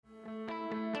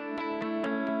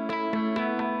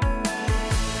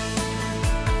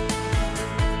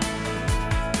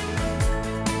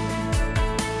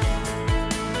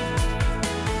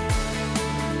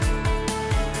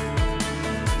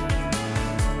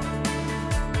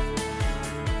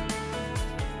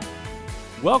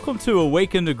Welcome to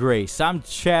Awaken to Grace. I'm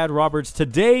Chad Roberts.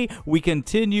 Today we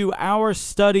continue our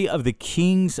study of the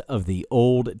kings of the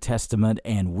Old Testament,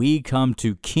 and we come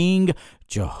to King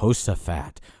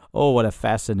Jehoshaphat. Oh, what a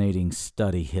fascinating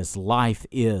study his life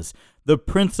is. The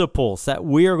principles that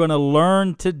we are going to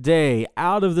learn today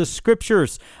out of the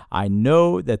Scriptures, I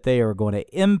know that they are going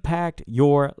to impact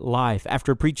your life.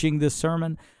 After preaching this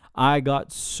sermon, I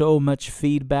got so much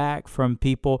feedback from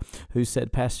people who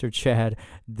said, Pastor Chad,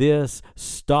 this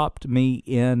stopped me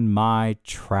in my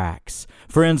tracks.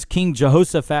 Friends, King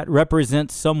Jehoshaphat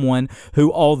represents someone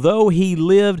who, although he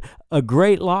lived a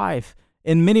great life,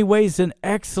 in many ways an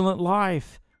excellent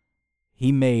life,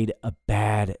 he made a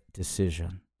bad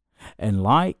decision. And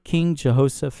like King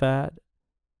Jehoshaphat,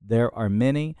 there are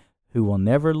many who will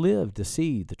never live to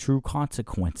see the true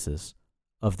consequences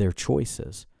of their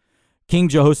choices. King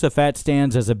Jehoshaphat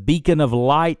stands as a beacon of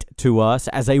light to us,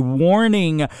 as a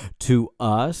warning to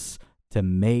us to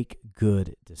make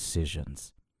good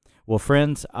decisions. Well,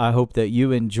 friends, I hope that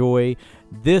you enjoy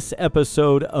this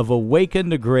episode of Awaken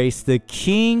to Grace, the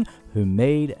king who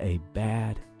made a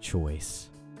bad choice.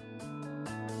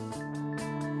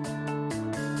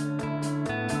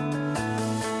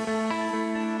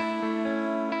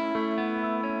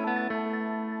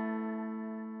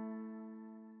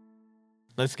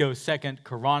 Let's go 2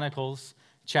 Chronicles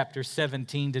chapter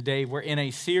 17 today. We're in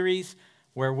a series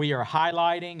where we are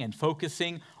highlighting and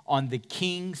focusing on the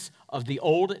kings of the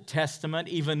Old Testament.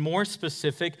 Even more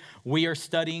specific, we are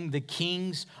studying the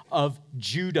kings of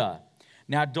Judah.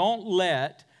 Now, don't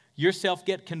let yourself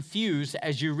get confused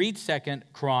as you read 2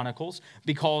 Chronicles,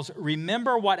 because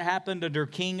remember what happened under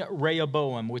King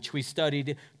Rehoboam, which we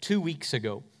studied 2 weeks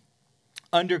ago.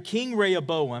 Under King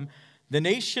Rehoboam, the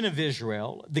nation of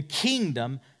Israel, the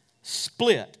kingdom,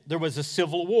 split. There was a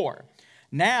civil war.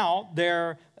 Now,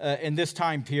 in this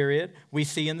time period, we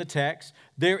see in the text,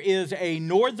 there is a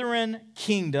northern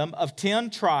kingdom of 10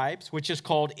 tribes, which is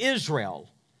called Israel,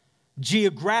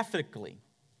 geographically.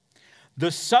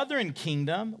 The southern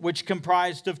kingdom, which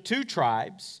comprised of 2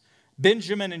 tribes,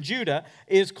 Benjamin and Judah,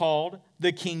 is called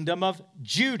the kingdom of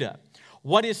Judah.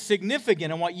 What is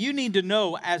significant and what you need to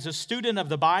know as a student of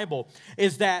the Bible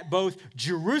is that both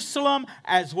Jerusalem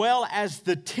as well as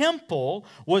the temple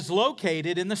was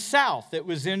located in the south. It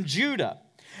was in Judah.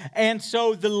 And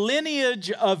so the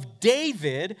lineage of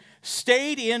David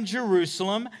stayed in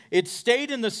Jerusalem. It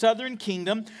stayed in the southern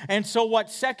kingdom. And so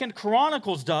what 2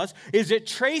 Chronicles does is it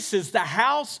traces the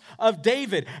house of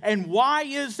David. And why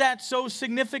is that so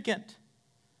significant?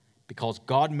 Because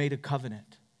God made a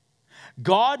covenant.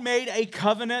 God made a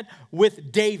covenant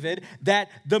with David that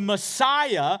the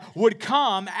Messiah would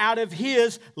come out of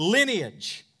his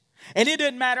lineage. And it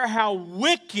didn't matter how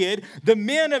wicked the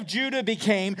men of Judah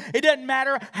became. It doesn't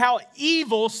matter how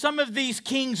evil some of these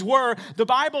kings were. The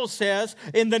Bible says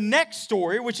in the next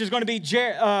story, which is going to be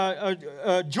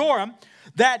Joram,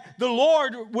 that the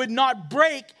Lord would not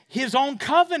break his own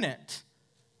covenant.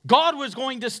 God was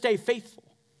going to stay faithful.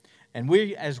 And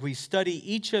as we study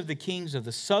each of the kings of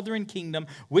the southern kingdom,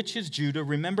 which is Judah,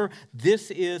 remember, this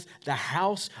is the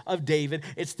house of David.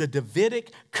 It's the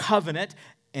Davidic covenant,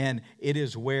 and it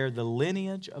is where the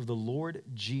lineage of the Lord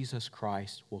Jesus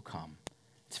Christ will come.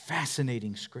 It's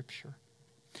fascinating scripture.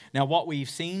 Now, what we've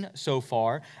seen so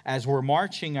far as we're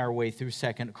marching our way through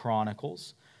 2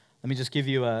 Chronicles, let me just give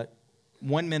you a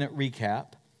 1-minute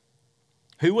recap.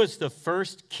 Who was the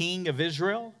first king of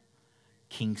Israel?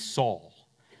 King Saul.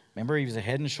 Remember, he was a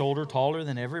head and shoulder taller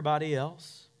than everybody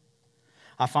else.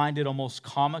 I find it almost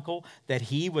comical that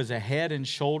he was a head and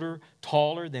shoulder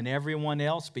taller than everyone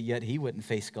else, but yet he wouldn't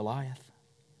face Goliath.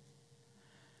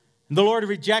 And the Lord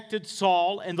rejected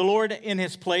Saul, and the Lord in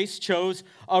his place chose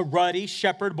a ruddy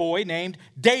shepherd boy named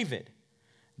David.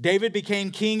 David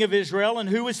became king of Israel, and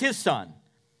who was his son?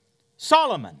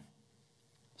 Solomon.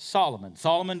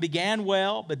 Solomon began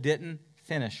well, but didn't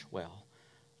finish well.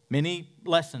 Many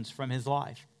lessons from his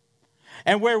life.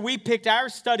 And where we picked our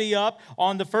study up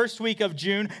on the first week of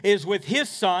June is with his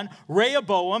son,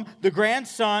 Rehoboam, the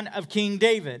grandson of King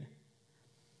David.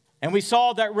 And we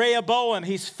saw that Rehoboam,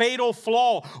 his fatal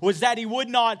flaw was that he would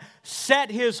not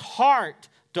set his heart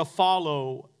to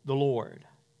follow the Lord.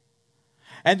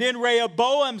 And then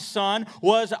Rehoboam's son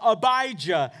was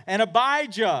Abijah. And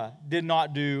Abijah did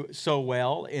not do so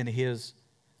well in his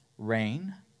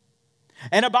reign.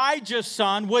 And Abijah's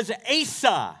son was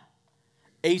Asa.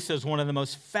 Asa is one of the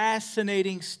most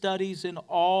fascinating studies in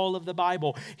all of the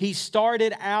Bible. He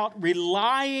started out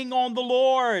relying on the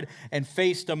Lord and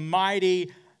faced a mighty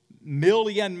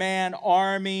million-man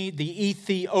army, the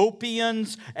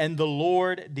Ethiopians, and the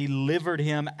Lord delivered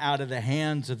him out of the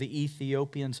hands of the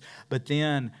Ethiopians. But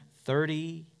then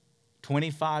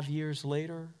 25 years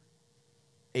later,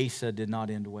 Asa did not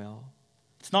end well.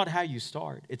 It's not how you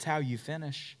start, it's how you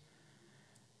finish.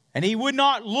 And he would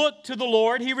not look to the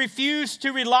Lord. He refused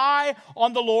to rely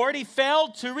on the Lord. He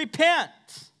failed to repent.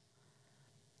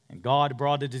 And God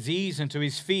brought a disease into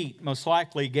his feet, most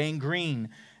likely gangrene,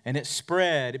 and it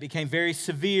spread. It became very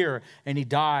severe, and he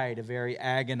died a very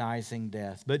agonizing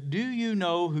death. But do you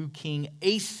know who King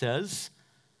Asa's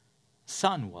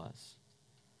son was?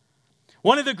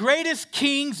 One of the greatest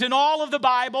kings in all of the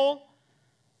Bible.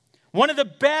 One of the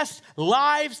best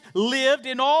lives lived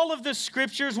in all of the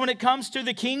scriptures when it comes to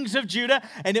the kings of Judah,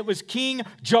 and it was King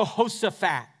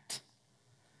Jehoshaphat.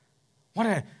 What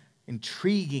an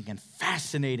intriguing and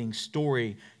fascinating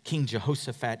story King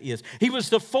Jehoshaphat is. He was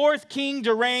the fourth king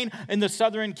to reign in the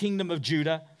southern kingdom of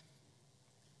Judah.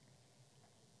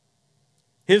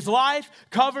 His life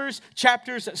covers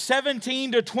chapters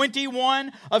 17 to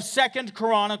 21 of 2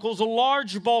 Chronicles, a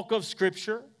large bulk of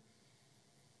scripture.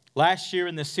 Last year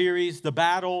in the series, The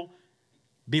Battle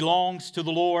Belongs to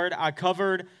the Lord, I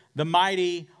covered the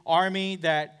mighty army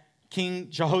that King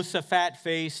Jehoshaphat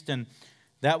faced, and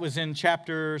that was in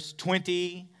chapters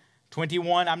 20,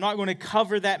 21. I'm not going to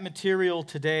cover that material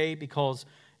today because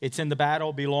it's in the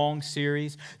Battle Belongs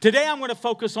series. Today I'm going to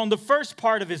focus on the first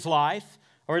part of his life,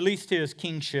 or at least his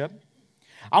kingship.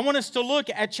 I want us to look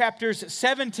at chapters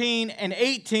 17 and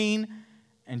 18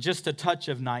 and just a touch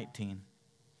of 19.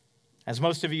 As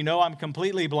most of you know, I'm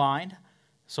completely blind,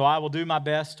 so I will do my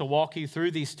best to walk you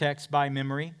through these texts by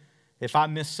memory. If I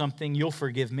miss something, you'll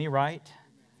forgive me, right?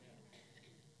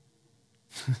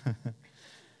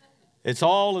 It's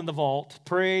all in the vault.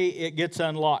 Pray it gets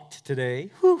unlocked today.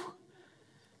 Whew.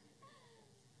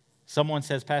 Someone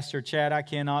says, Pastor Chad, I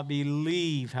cannot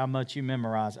believe how much you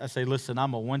memorize. I say, listen,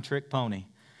 I'm a one-trick pony.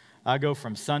 I go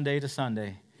from Sunday to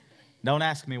Sunday. Don't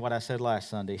ask me what I said last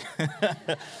Sunday.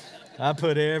 I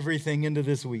put everything into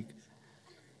this week.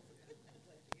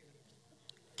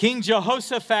 King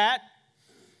Jehoshaphat,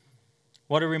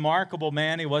 what a remarkable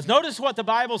man he was. Notice what the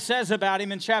Bible says about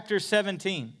him in chapter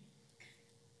 17.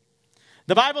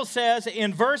 The Bible says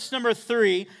in verse number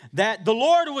 3 that the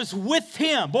Lord was with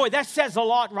him. Boy, that says a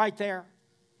lot right there.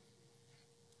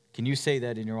 Can you say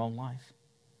that in your own life?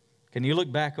 Can you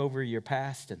look back over your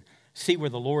past and see where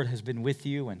the Lord has been with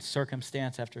you in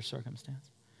circumstance after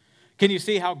circumstance? Can you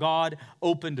see how God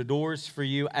opened doors for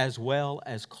you as well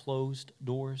as closed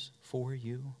doors for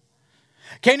you?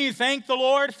 Can you thank the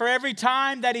Lord for every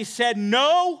time that he said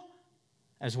no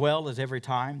as well as every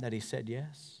time that he said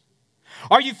yes?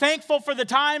 Are you thankful for the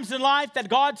times in life that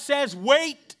God says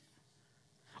wait?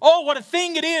 Oh, what a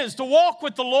thing it is to walk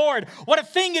with the Lord. What a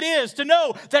thing it is to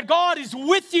know that God is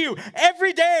with you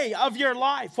every day of your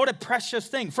life. What a precious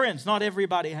thing. Friends, not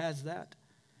everybody has that.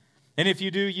 And if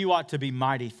you do, you ought to be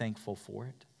mighty thankful for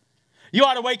it. You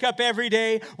ought to wake up every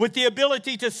day with the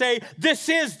ability to say, this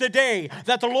is the day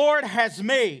that the Lord has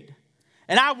made,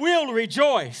 and I will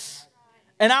rejoice,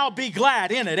 and I'll be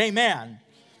glad in it. Amen.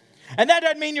 And that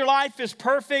doesn't mean your life is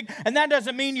perfect, and that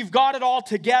doesn't mean you've got it all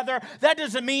together. That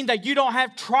doesn't mean that you don't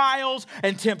have trials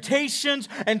and temptations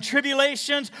and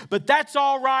tribulations, but that's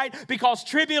all right because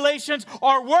tribulations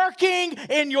are working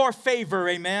in your favor.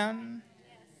 Amen.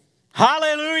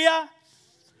 Hallelujah.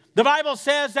 The Bible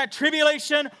says that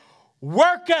tribulation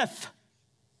worketh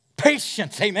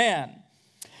patience. Amen.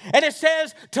 And it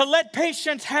says to let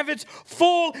patience have its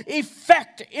full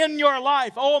effect in your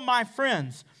life. Oh, my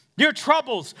friends, your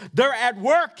troubles, they're at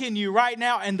work in you right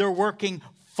now, and they're working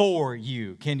for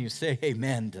you. Can you say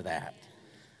amen to that?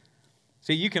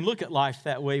 See, you can look at life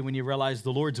that way when you realize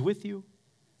the Lord's with you.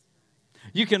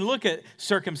 You can look at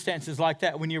circumstances like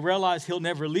that when you realize he'll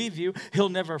never leave you, he'll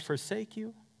never forsake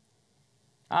you.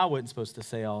 I wasn't supposed to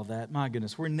say all that. My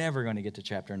goodness, we're never going to get to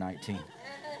chapter 19.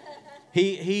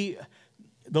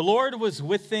 The Lord was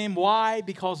with them. Why?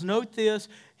 Because note this,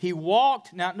 he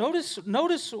walked. Now notice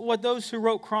what those who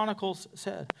wrote Chronicles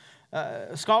said.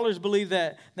 Scholars believe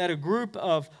that a group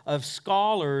of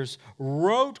scholars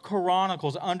wrote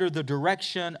Chronicles under the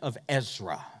direction of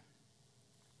Ezra.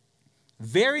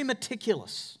 Very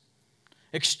meticulous,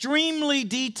 extremely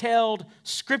detailed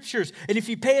scriptures. And if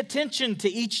you pay attention to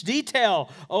each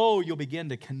detail, you'll begin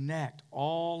to connect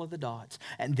all of the dots.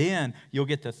 And then you'll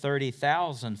get the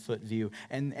 30,000-foot view.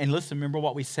 And listen, remember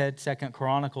what we said 2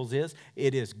 Chronicles is?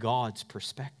 It is God's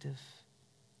perspective.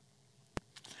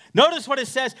 Notice what it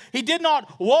says. He did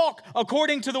not walk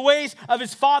according to the ways of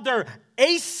his father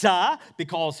Asa,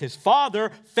 because his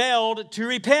father failed to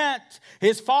repent.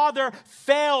 His father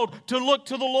failed to look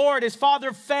to the Lord. His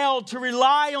father failed to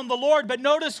rely on the Lord. But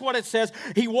notice what it says.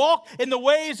 He walked in the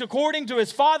ways according to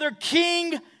his father,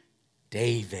 King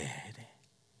David.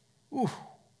 Ooh.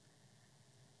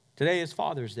 Today is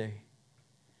Father's Day.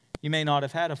 You may not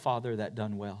have had a father that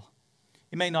done well.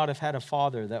 You may not have had a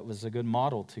father that was a good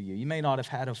model to you. You may not have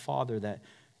had a father that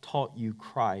taught you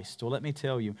Christ. Well, let me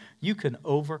tell you, you can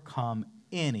overcome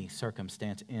any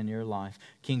circumstance in your life.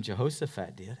 King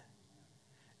Jehoshaphat did.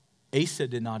 Asa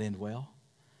did not end well,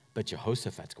 but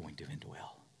Jehoshaphat's going to end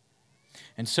well.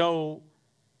 And so,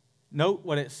 note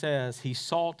what it says. He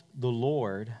sought the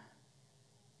Lord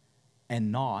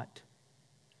and not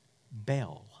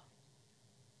Baal.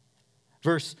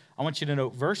 I want you to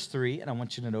note verse 3, and I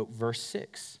want you to note verse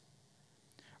 6.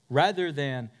 Rather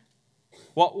than,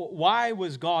 why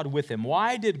was God with him?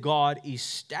 Why did God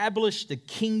establish the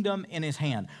kingdom in his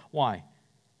hand? Why?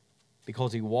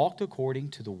 Because he walked according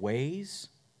to the ways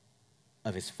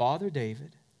of his father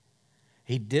David.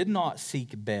 He did not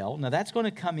seek Baal. Now that's going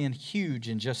to come in huge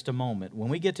in just a moment. When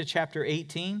we get to chapter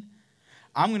 18,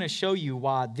 I'm going to show you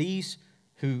why these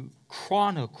who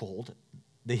chronicled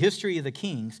the history of the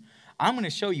kings, I'm going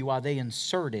to show you why they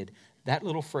inserted that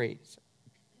little phrase.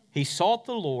 He sought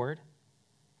the Lord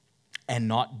and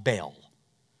not Baal.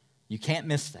 You can't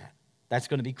miss that. That's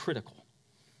going to be critical.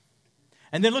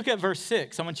 And then look at verse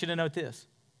 6. I want you to note this.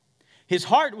 His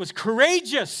heart was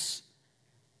courageous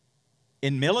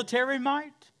in military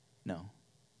might? No.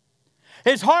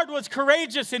 His heart was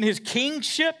courageous in his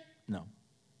kingship? No.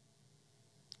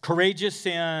 Courageous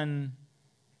in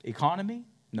economy?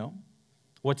 No.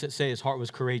 What's it say his heart was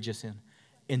courageous in?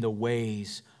 In the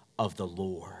ways of the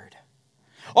Lord.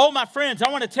 Oh, my friends, I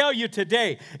want to tell you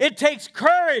today, it takes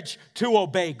courage to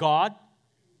obey God.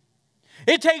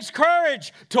 It takes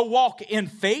courage to walk in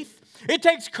faith. It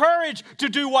takes courage to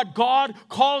do what God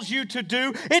calls you to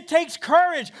do. It takes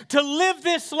courage to live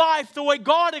this life the way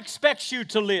God expects you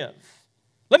to live.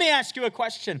 Let me ask you a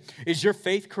question. Is your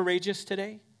faith courageous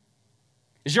today?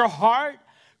 Is your heart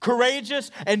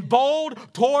courageous and bold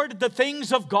toward the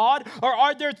things of God? Or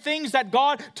are there things that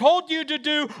God told you to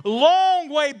do long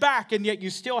way back and yet you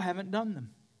still haven't done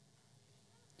them?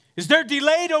 Is there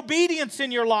delayed obedience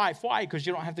in your life? Why? Because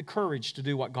you don't have the courage to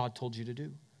do what God told you to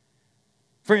do.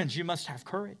 Friends, you must have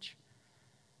courage.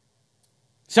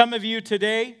 Some of you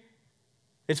today,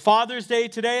 it's Father's Day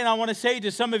today, and I want to say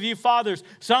to some of you fathers,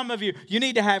 some of you, you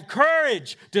need to have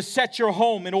courage to set your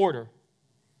home in order.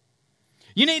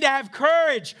 You need to have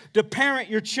courage to parent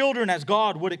your children as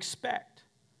God would expect.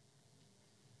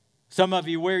 Some of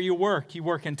you, where you work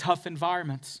in tough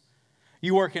environments.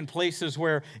 You work in places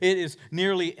where it is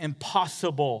nearly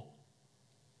impossible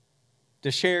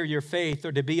to share your faith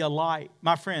or to be a light.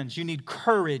 My friends, you need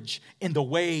courage in the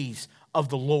ways of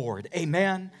the Lord.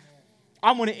 Amen.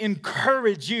 I want to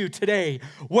encourage you today,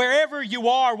 wherever you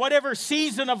are, whatever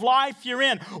season of life you're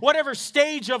in, whatever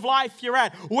stage of life you're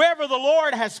at, wherever the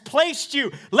Lord has placed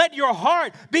you, let your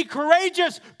heart be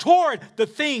courageous toward the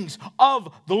things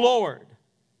of the Lord.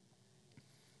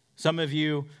 Some of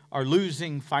you are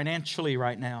losing financially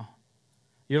right now.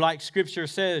 You're like Scripture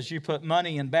says, you put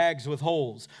money in bags with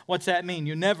holes. What's that mean?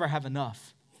 You never have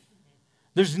enough.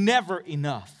 There's never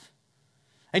enough.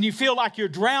 And you feel like you're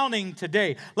drowning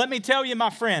today. Let me tell you, my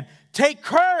friend, take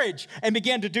courage and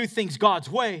begin to do things God's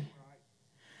way.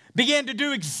 Begin to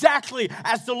do exactly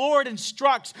as the Lord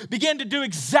instructs. Begin to do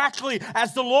exactly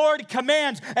as the Lord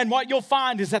commands. And what you'll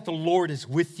find is that the Lord is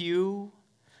with you.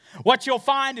 What you'll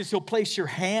find is He'll place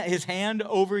His hand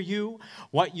over you.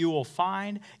 What you will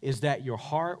find is that your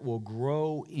heart will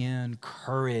grow in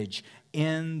courage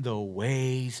in the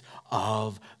ways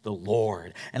of the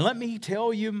Lord. And let me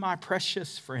tell you, my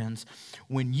precious friends,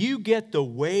 when you get the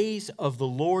ways of the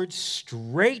Lord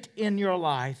straight in your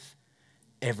life,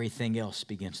 everything else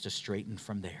begins to straighten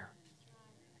from there.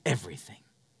 Everything.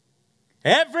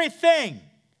 Everything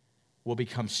will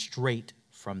become straight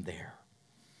from there.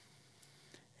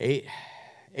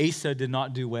 Asa did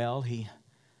not do well. He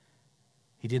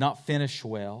did not finish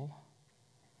well.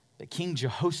 But King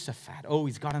Jehoshaphat,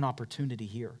 he's got an opportunity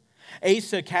here.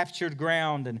 Asa captured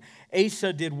ground, and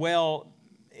Asa did well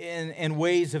in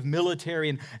ways of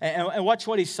military. And watch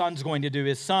what his son's going to do.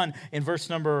 His son, in verse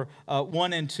number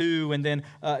 1 and 2, and then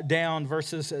down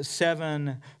verses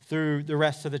 7 through the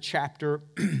rest of the chapter,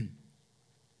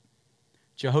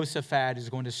 Jehoshaphat is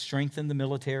going to strengthen the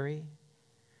military.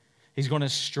 He's going to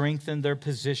strengthen their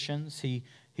positions. He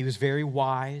was very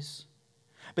wise.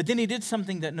 But then he did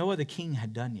something that no other king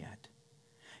had done yet.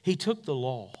 He took the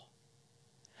law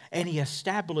and he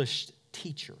established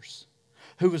teachers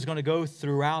who was going to go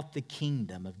throughout the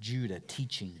kingdom of Judah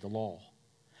teaching the law.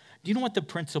 Do you know what the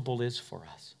principle is for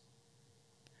us?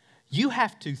 You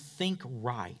have to think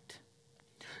right.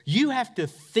 You have to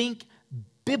think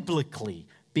biblically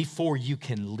before you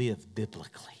can live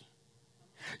biblically.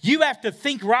 You have to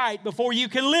think right before you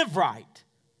can live right.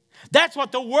 That's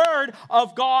what the Word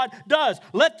of God does.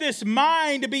 Let this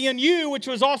mind be in you, which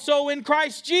was also in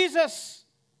Christ Jesus.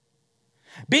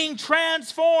 Being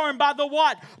transformed by the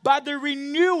what? By the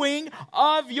renewing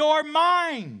of your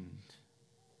mind.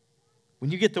 When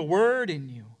you get the Word in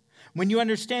you, when you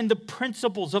understand the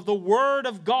principles of the Word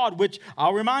of God, which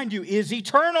I'll remind you is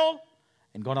eternal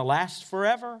and going to last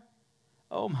forever.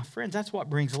 Oh, my friends, that's what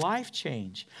brings life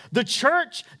change. The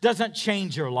church doesn't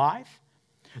change your life.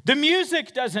 The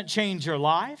music doesn't change your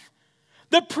life.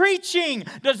 The preaching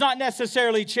does not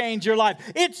necessarily change your life.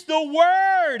 It's the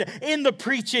Word in the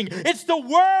preaching. It's the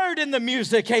Word in the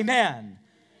music. Amen.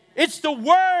 It's the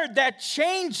Word that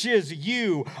changes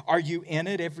you. Are you in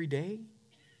it every day?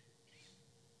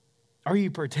 Are you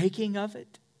partaking of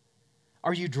it?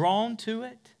 Are you drawn to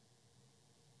it?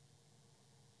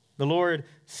 The Lord,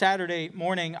 Saturday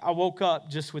morning, I woke up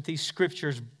just with these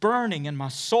scriptures burning in my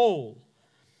soul.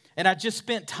 And I just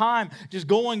spent time just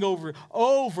going over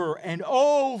and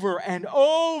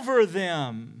over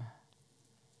them.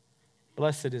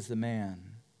 Blessed is the man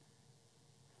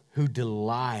who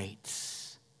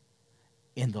delights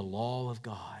in the law of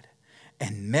God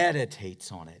and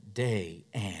meditates on it day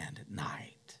and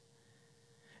night.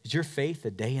 Is your faith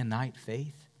a day and night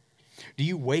faith? Do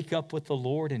you wake up with the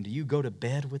Lord and do you go to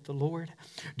bed with the Lord?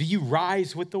 Do you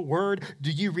rise with the Word? Do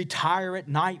you retire at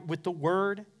night with the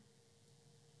Word?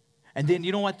 And then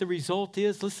you know what the result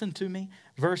is? Listen to me.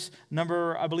 Verse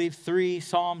number, 3,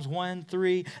 Psalms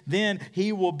 1:3. Then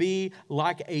he will be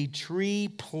like a tree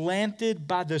planted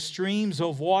by the streams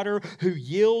of water, who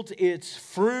yields its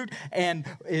fruit and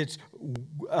its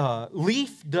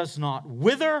leaf does not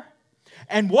wither.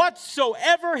 And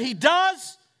whatsoever he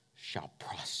does shall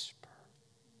prosper.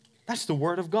 That's the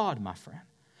Word of God, my friend.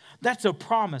 That's a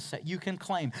promise that you can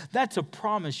claim. That's a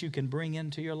promise you can bring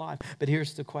into your life. But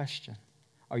here's the question.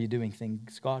 Are you doing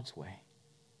things God's way?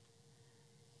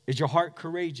 Is your heart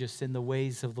courageous in the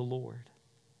ways of the Lord?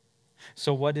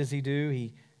 So what does he do?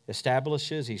 He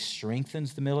establishes, he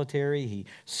strengthens the military, he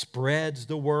spreads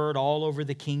the word all over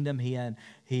the kingdom.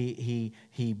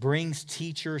 He brings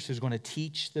teachers who's going to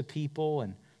teach the people.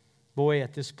 And boy,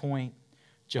 at this point,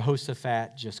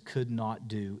 Jehoshaphat just could not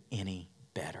do any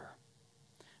better.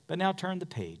 But now turn the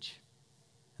page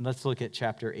and let's look at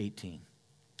chapter 18.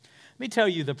 Let me tell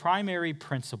you the primary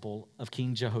principle of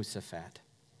King Jehoshaphat.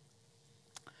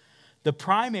 The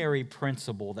primary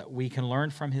principle that we can learn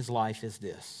from his life is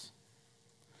this.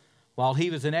 While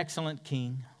he was an excellent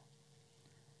king,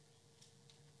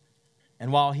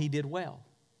 and while he did well,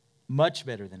 much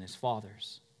better than his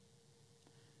fathers,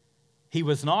 he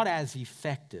was not as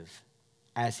effective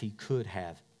as he could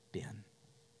have been.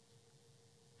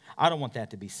 I don't want that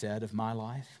to be said of my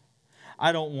life.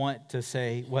 I don't want to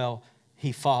say, well,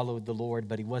 he followed the Lord,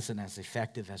 but he wasn't as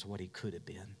effective as what he could have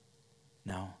been.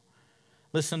 No.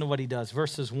 Listen to what he does.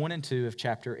 Verses 1 and 2 of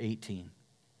chapter 18.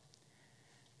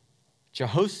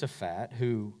 Jehoshaphat,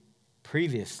 who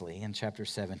previously in chapter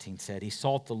 17 said he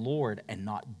sought the Lord and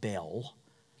not Baal,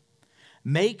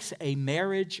 makes a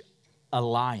marriage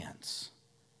alliance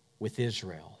with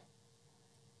Israel,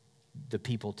 the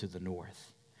people to the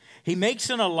north. He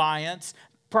makes an alliance.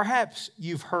 Perhaps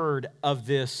you've heard of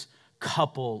this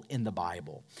couple in the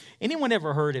Bible. Anyone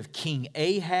ever heard of King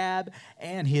Ahab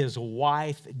and his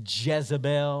wife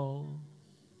Jezebel?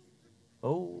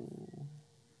 Oh.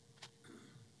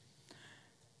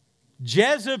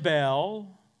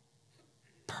 Jezebel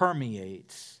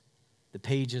permeates the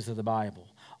pages of the Bible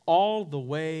all the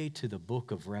way to the book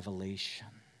of Revelation.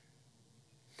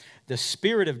 The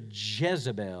spirit of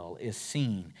Jezebel is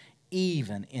seen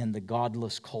even in the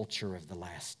godless culture of the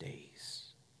last days.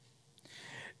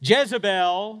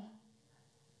 Jezebel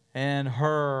and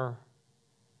her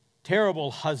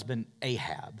terrible husband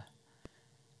Ahab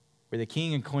were the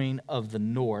king and queen of the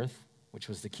north, which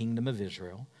was the kingdom of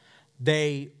Israel.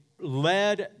 They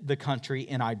led the country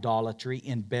in idolatry,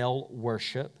 in Baal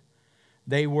worship.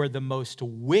 They were the most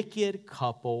wicked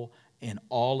couple in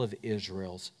all of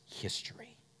Israel's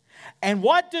history. And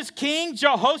what does King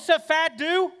Jehoshaphat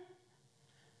do?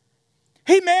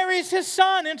 He marries his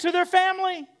son into their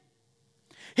family.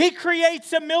 He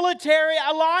creates a military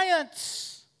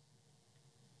alliance.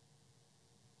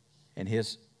 And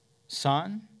his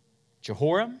son,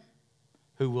 Jehoram,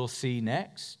 who we'll see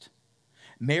next,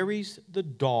 marries the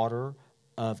daughter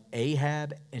of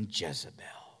Ahab and Jezebel.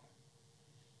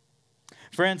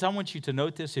 Friends, I want you to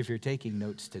note this if you're taking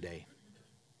notes today.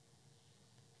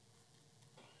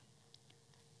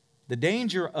 The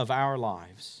danger of our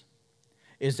lives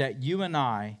is that you and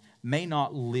I may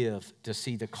not live to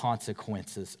see the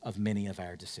consequences of many of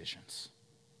our decisions.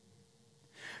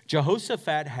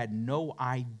 Jehoshaphat had no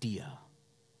idea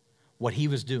what he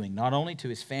was doing, not only to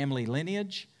his family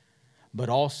lineage, but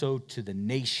also to the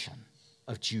nation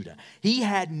of Judah. He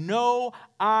had no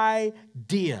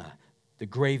idea the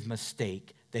grave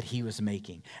mistake that he was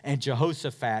making. And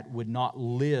Jehoshaphat would not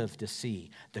live to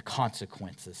see the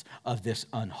consequences of this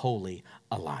unholy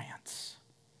alliance.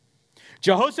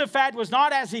 Jehoshaphat was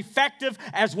not as effective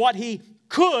as what he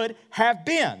could have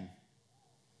been.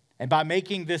 And by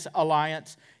making this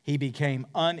alliance, he became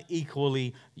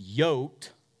unequally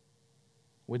yoked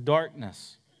with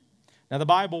darkness. Now the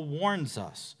Bible warns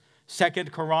us. 2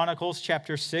 Chronicles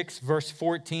chapter 6, verse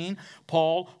 14,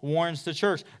 Paul warns the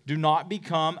church, do not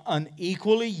become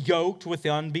unequally yoked with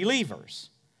unbelievers.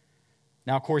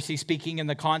 Now, of course, he's speaking in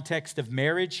the context of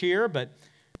marriage here, but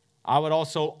I would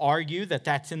also argue that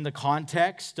that's in the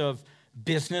context of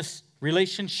business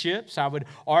relationships. I would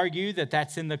argue that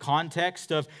that's in the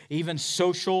context of even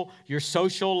your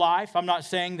social life. I'm not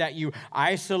saying that you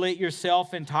isolate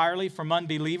yourself entirely from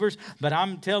unbelievers, but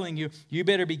I'm telling you, you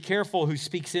better be careful who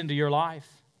speaks into your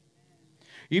life.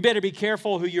 You better be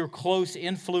careful who your close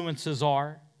influences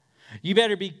are. You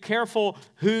better be careful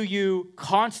who you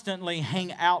constantly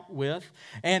hang out with.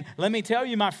 And let me tell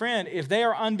you, my friend, if they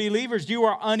are unbelievers, you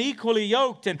are unequally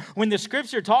yoked. And when the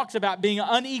scripture talks about being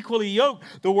unequally yoked,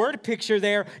 the word picture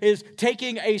there is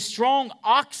taking a strong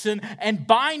oxen and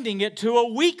binding it to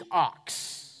a weak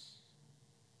ox.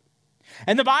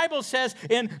 And the Bible says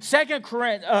in 2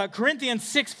 Corinthians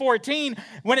 6:14,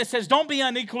 when it says don't be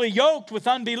unequally yoked with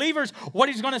unbelievers, what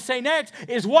he's going to say next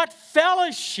is what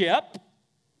fellowship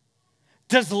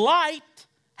does light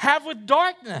have with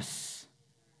darkness?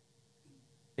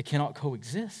 It cannot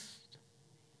coexist.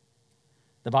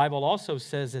 The Bible also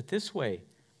says it this way: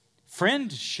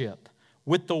 friendship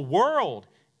with the world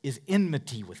is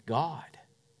enmity with God.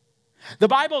 The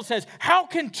Bible says, how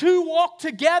can two walk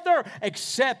together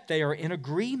except they are in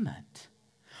agreement?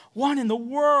 What in the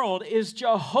world is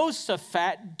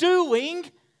Jehoshaphat doing,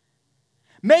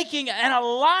 making an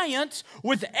alliance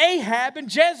with Ahab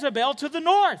and Jezebel to the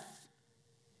north?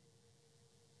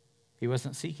 He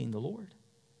wasn't seeking the Lord,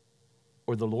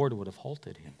 or the Lord would have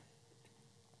halted him.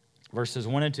 Verses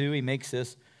 1 and 2, he makes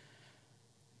this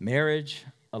marriage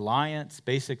alliance.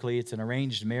 Basically, it's an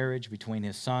arranged marriage between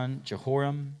his son,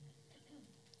 Jehoram,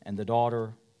 and the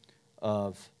daughter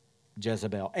of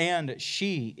Jezebel. And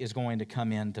she is going to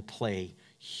come into play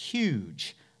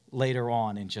huge later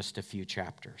on in just a few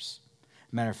chapters.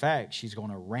 Matter of fact, she's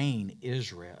going to reign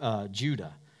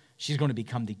Judah. She's going to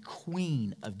become the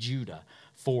queen of Judah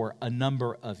for a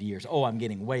number of years. Oh, I'm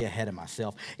getting way ahead of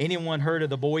myself. Anyone heard of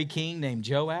the boy king named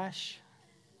Joash?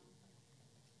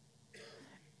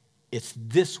 It's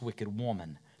this wicked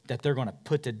woman that they're going to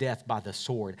put to death by the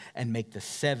sword and make the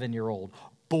 7-year-old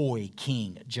boy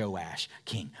king Joash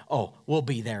king. Oh, we'll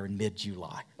be there in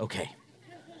mid-July. Okay.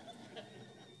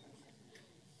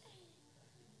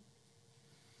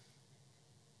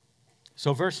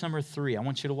 So verse number 3, I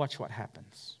want you to watch what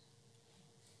happens.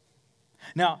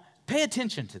 Now, pay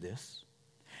attention to this.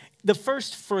 The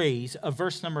first phrase of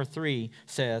verse number 3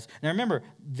 says, now remember,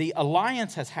 the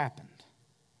alliance has happened.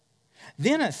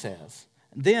 Then it says,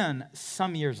 then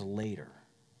some years later.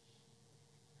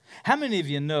 How many of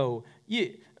you know,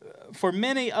 for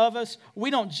many of us,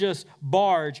 we don't just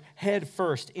barge head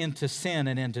first into sin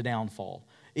and into downfall.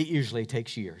 It usually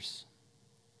takes years.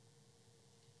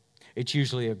 It's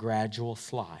usually a gradual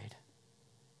slide.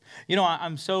 You know,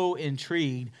 I'm so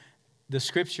intrigued. The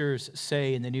scriptures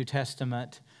say in the New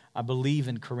Testament, I believe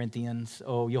in Corinthians.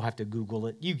 Oh, you'll have to Google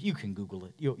it. You can Google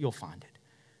it. You'll find it.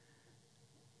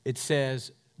 It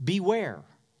says, beware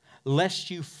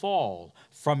lest you fall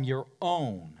from your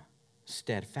own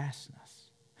steadfastness.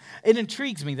 It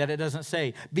intrigues me that it doesn't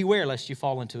say, beware lest you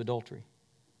fall into adultery.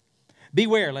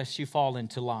 Beware lest you fall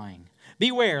into lying.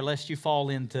 Beware lest you fall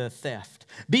into theft.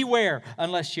 Beware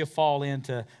unless you fall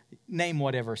into name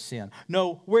whatever sin.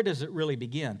 No, where does it really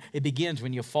begin? It begins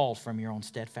when you fall from your own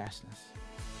steadfastness.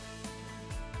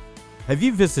 Have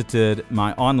you visited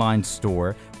my online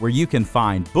store where you can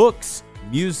find books,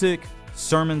 music,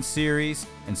 sermon series,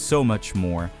 and so much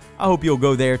more? I hope you'll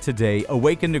go there today,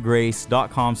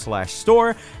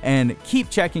 awakentograce.com/store, and keep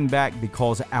checking back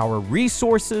because our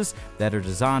resources that are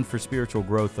designed for spiritual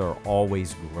growth are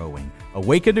always growing.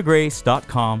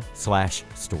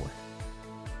 awakentograce.com/store.